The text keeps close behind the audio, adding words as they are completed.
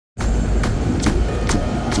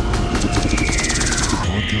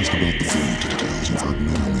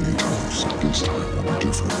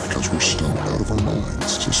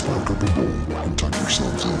So spark up a bowl and tuck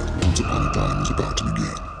yourselves in. Once Upon a Time is about to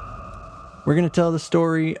begin. We're going to tell the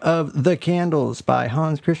story of The Candles by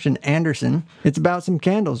Hans Christian Andersen. It's about some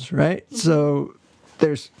candles, right? So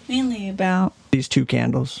there's mainly about these two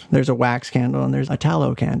candles. There's a wax candle and there's a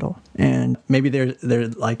tallow candle. And maybe they're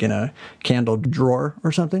like in a candle drawer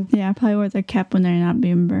or something. Yeah, probably where they're kept when they're not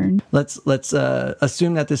being burned. Let's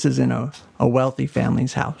assume that this is in a wealthy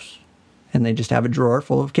family's house. And they just have a drawer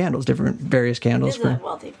full of candles, different various candles. It is a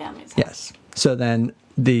wealthy family's house. Yes. So then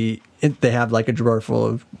they have like a drawer full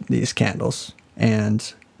of these candles,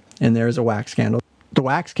 and there's a wax candle. The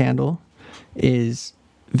wax candle is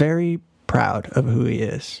very proud of who he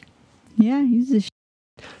is. Yeah,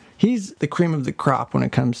 He's the cream of the crop when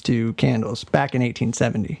it comes to candles back in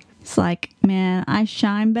 1870. It's like, man, I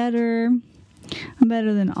shine better. I'm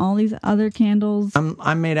better than all these other candles.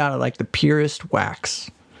 I'm made out of like the purest wax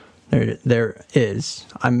there is.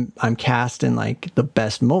 I'm cast in like the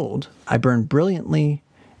best mold. I burn brilliantly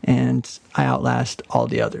and I outlast all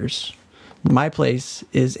the others. My place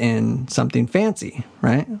is in something fancy,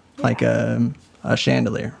 right? Yeah. Like a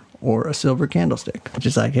chandelier or a silver candlestick.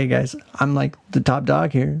 Just like, hey guys, I'm like the top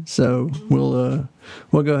dog here, so we'll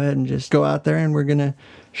go ahead and just go out there and we're gonna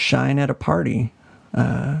shine at a party.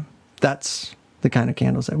 That's the kind of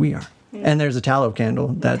candles that we are. Yeah. And there's a tallow candle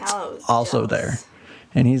that's also there.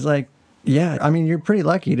 And he's like, yeah, I mean, you're pretty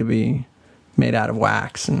lucky to be made out of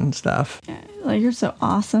wax and stuff. Yeah, like, you're so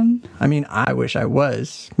awesome. I mean, I wish I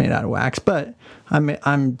was made out of wax, but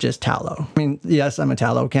I'm just tallow. I mean, yes, I'm a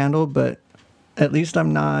tallow candle, but at least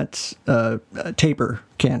I'm not a taper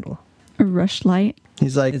candle. A rushlight.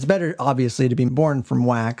 He's like, it's better, obviously, to be born from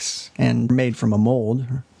wax and made from a mold,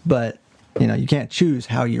 but, you know, you can't choose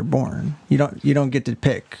how you're born. You don't get to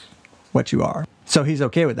pick what you are. So he's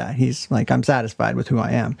okay with that. He's like, I'm satisfied with who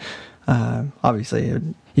I am. Obviously,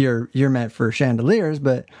 you're meant for chandeliers,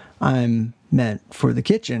 but I'm meant for the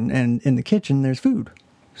kitchen. And in the kitchen, there's food.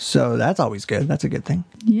 So that's always good. That's a good thing.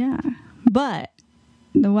 Yeah. But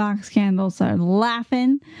the wax candle started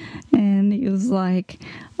laughing. And he was like,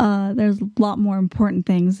 there's a lot more important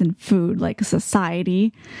things than food, like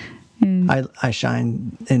society. And I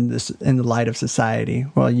shine in the light of society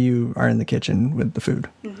while you are in the kitchen with the food.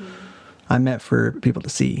 Mm-hmm. I'm meant for people to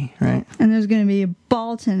see, right? And there's going to be a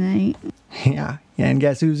ball tonight. Yeah. And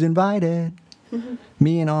guess who's invited? Mm-hmm.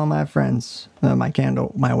 Me and all my friends,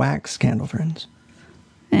 my wax candle friends.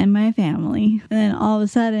 And my family. And then all of a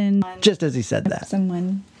sudden, just as he said that,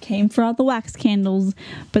 someone came for all the wax candles,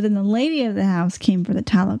 but then the lady of the house came for the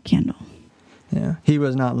tallow candle. Yeah, he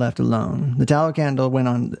was not left alone. The tallow candle went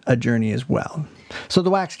on a journey as well. So the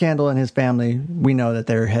wax candle and his family, we know that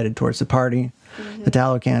they're headed towards the party. Mm-hmm. The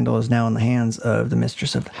tallow candle is now in the hands of the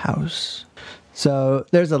mistress of the house. So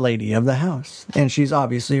there's a lady of the house, and she's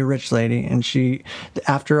obviously a rich lady. And she,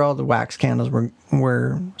 after all the wax candles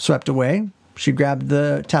were swept away, she grabbed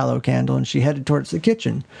the tallow candle and she headed towards the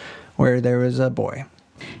kitchen, where there was a boy.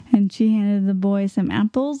 And she handed the boy some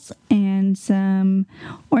apples and some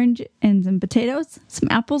orange and some potatoes. Some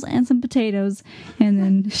apples and some potatoes. And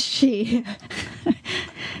then she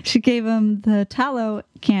gave him the tallow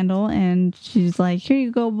candle. And she's like, here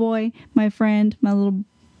you go, boy, my friend, my little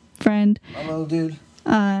friend. My little dude.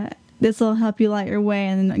 This will help you light your way.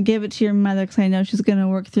 And then give it to your mother because I know she's going to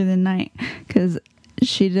work through the night. Because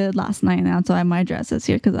she did last night. And that's why my dress is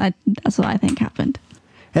here. Because that's what I think happened.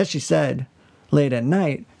 As she said, late at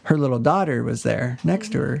night, her little daughter was there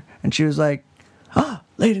next to her, and she was like,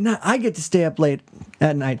 late at night, I get to stay up late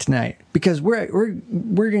at night tonight because we're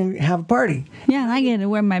going to have a party. Yeah, and I get to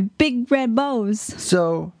wear my big red bows.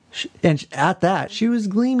 So, at that, she was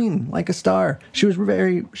gleaming like a star. She was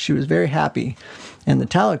very happy. And the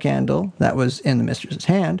tallow candle that was in the mistress's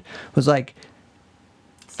hand was like,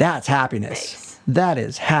 that's happiness. That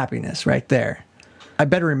is happiness right there. I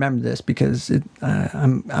better remember this because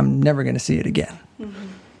I'm never going to see it again. Mm-hmm.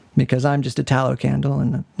 Because I'm just a tallow candle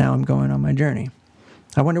and now I'm going on my journey.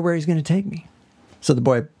 I wonder where he's going to take me. So the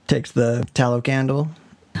boy takes the tallow candle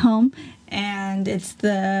home, and it's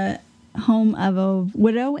the home of a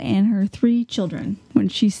widow and her 3 children. When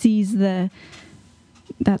she sees that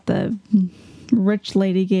the rich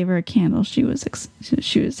lady gave her a candle, she was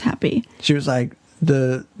happy. She was like,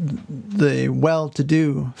 the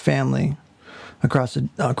well-to-do family across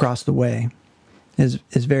the way is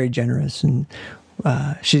very generous, and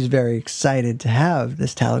she's very excited to have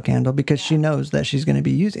this tallow candle because she knows that she's going to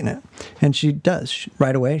be using it. And she does.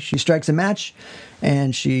 Right away, she strikes a match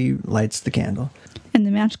and she lights the candle. And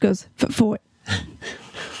the match goes for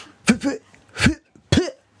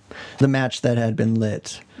The match that had been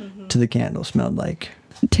lit to the candle smelled like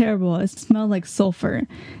terrible. It smelled like sulfur.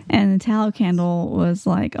 And the tallow candle was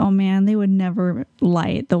like, oh man, they would never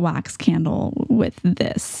light the wax candle with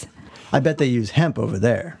this. I bet they use hemp over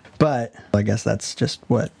there. But I guess that's just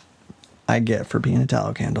what I get for being a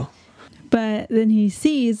tallow candle. But then he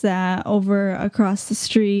sees that over across the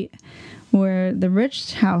street where the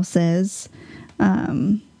rich house is,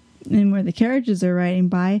 and where the carriages are riding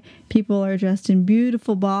by, people are dressed in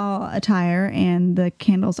beautiful ball attire, and the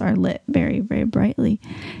candles are lit very, very brightly.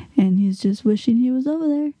 And he's just wishing he was over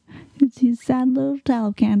there. It's his sad little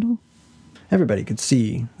tallow candle. Everybody could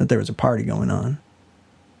see that there was a party going on.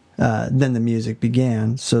 Then the music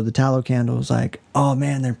began, so the tallow candle was like, oh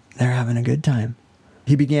man, they're having a good time.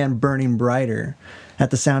 He began burning brighter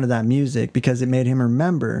at the sound of that music because it made him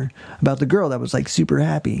remember about the girl that was like super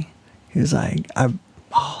happy. He was like,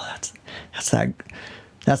 that's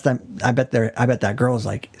that. I bet that girl is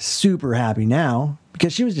like super happy now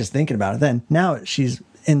because she was just thinking about it then. Now she's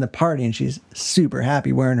in the party and she's super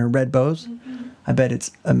happy wearing her red bows. Mm-hmm. I bet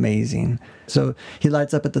it's amazing. So he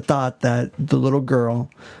lights up at the thought that the little girl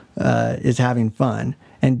is having fun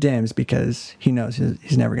and dims because he knows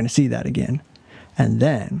he's never going to see that again. And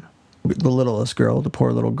then the littlest girl, the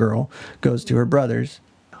poor little girl, goes to her brothers,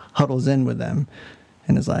 huddles in with them,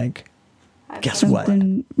 and is like, guess what?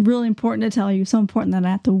 Something really important to tell you. So important that I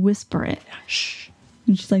have to whisper it. Shh.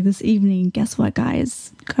 And she's like, this evening, guess what,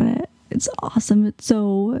 guys? It's awesome. It's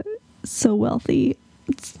so wealthy.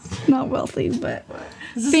 It's not wealthy, but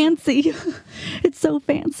fancy. It's so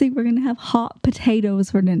fancy. We're going to have hot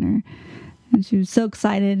potatoes for dinner. And she was so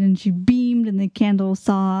excited, and she beamed, and the candle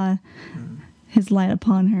saw his light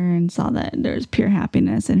upon her and saw that there's pure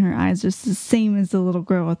happiness in her eyes, just the same as the little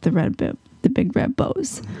girl with the big red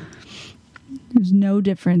bows. There's no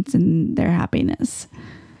difference in their happiness.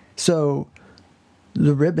 So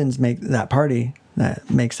the ribbons make that party that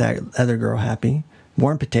makes that other girl happy.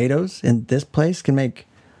 Warm potatoes in this place can make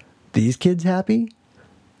these kids happy.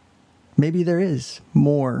 Maybe there is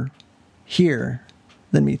more here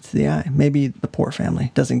than meets the eye. Maybe the poor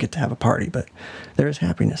family doesn't get to have a party, but there is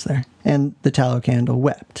happiness there. And the tallow candle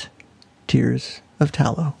wept tears of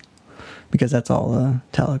tallow because that's all a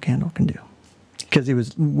tallow candle can do. Because he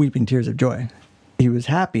was weeping tears of joy. He was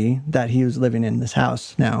happy that he was living in this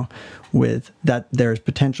house now with that there's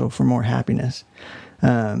potential for more happiness.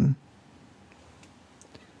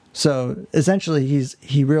 So essentially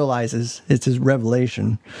he realizes, it's his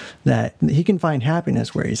revelation, that he can find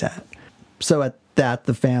happiness where he's at. So at that,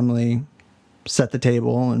 the family set the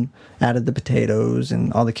table and added the potatoes,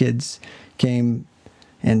 and all the kids came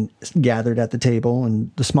and gathered at the table,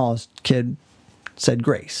 and the smallest kid said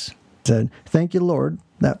grace. Said, thank you, Lord,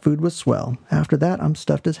 that food was swell. After that, I'm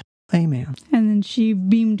stuffed as hell. Amen. And then she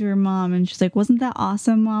beamed to her mom, and she's like, wasn't that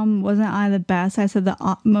awesome, Mom? Wasn't I the best? I said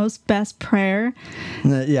the most best prayer.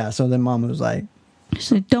 Yeah, so then Mom was like,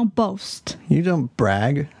 she's like, don't boast. You don't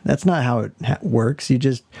brag. That's not how it works. You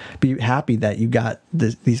just be happy that you got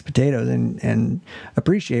these potatoes and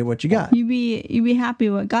appreciate what you got. You be happy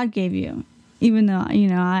what God gave you. Even though,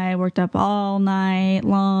 I worked up all night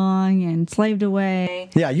long and slaved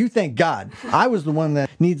away. Yeah, you thank God. I was the one that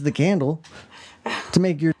needs the candle to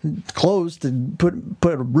make your clothes, to put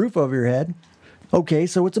a roof over your head. Okay,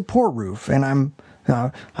 so it's a poor roof, and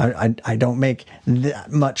I don't make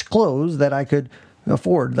that much clothes that I could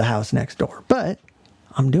afford the house next door. But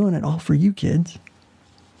I'm doing it all for you kids.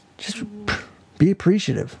 Just be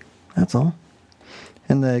appreciative. That's all.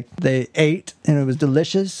 And they ate, and it was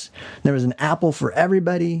delicious. There was an apple for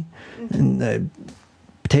everybody, and the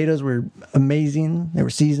potatoes were amazing. They were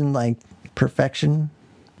seasoned like perfection.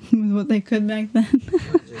 With what they could back then.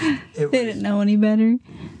 They didn't know any better.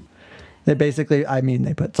 They basically,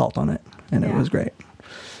 they put salt on it, and it was great.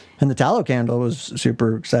 And the tallow candle was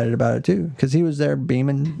super excited about it too, because he was there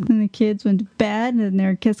beaming. And the kids went to bed, and they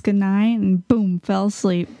were kissed goodnight, and boom, fell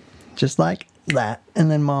asleep. Just like that.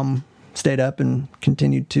 And then Mom stayed up and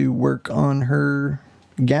continued to work on her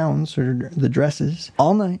gowns, or the dresses,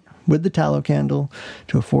 all night with the tallow candle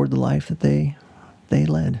to afford the life that they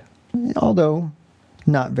led. Although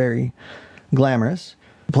not very glamorous.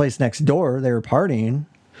 The place next door, they were partying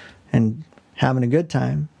and having a good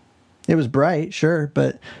time. It was bright, sure,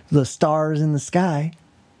 but the stars in the sky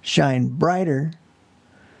shine brighter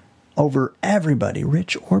over everybody,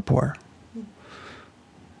 rich or poor.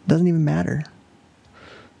 Doesn't even matter.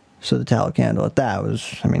 So the tallow candle at that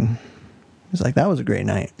was, it was like, that was a great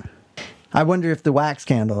night. I wonder if the wax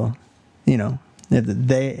candle, if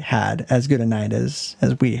they had as good a night as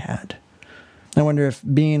we had. I wonder if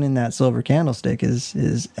being in that silver candlestick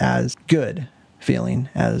is as good feeling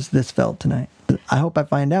as this felt tonight. I hope I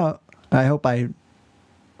find out. I hope I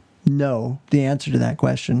know the answer to that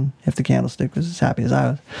question if the candlestick was as happy as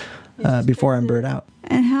I was before I'm burnt out.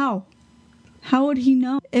 And how? How would he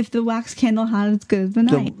know if the wax candle had as good as the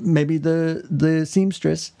night? Maybe the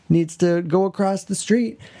seamstress needs to go across the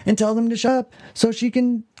street and tell them to shut up so she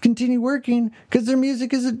can continue working because their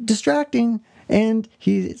music is distracting. And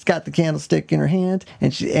he's got the candlestick in her hand,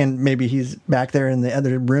 and maybe he's back there in the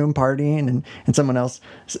other room partying, and someone else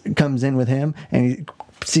comes in with him, and he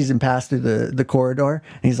sees him pass through the corridor,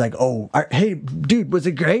 and he's like, "Oh, hey, dude, was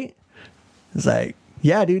it great?" It's like,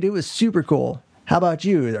 "Yeah, dude, it was super cool. How about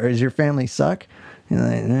you? Or does your family suck?" And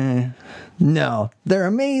like, no, they're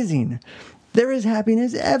amazing. There is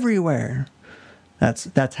happiness everywhere.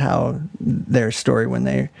 That's how their story when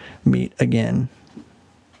they meet again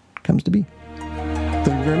comes to be.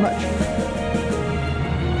 Thank you very much.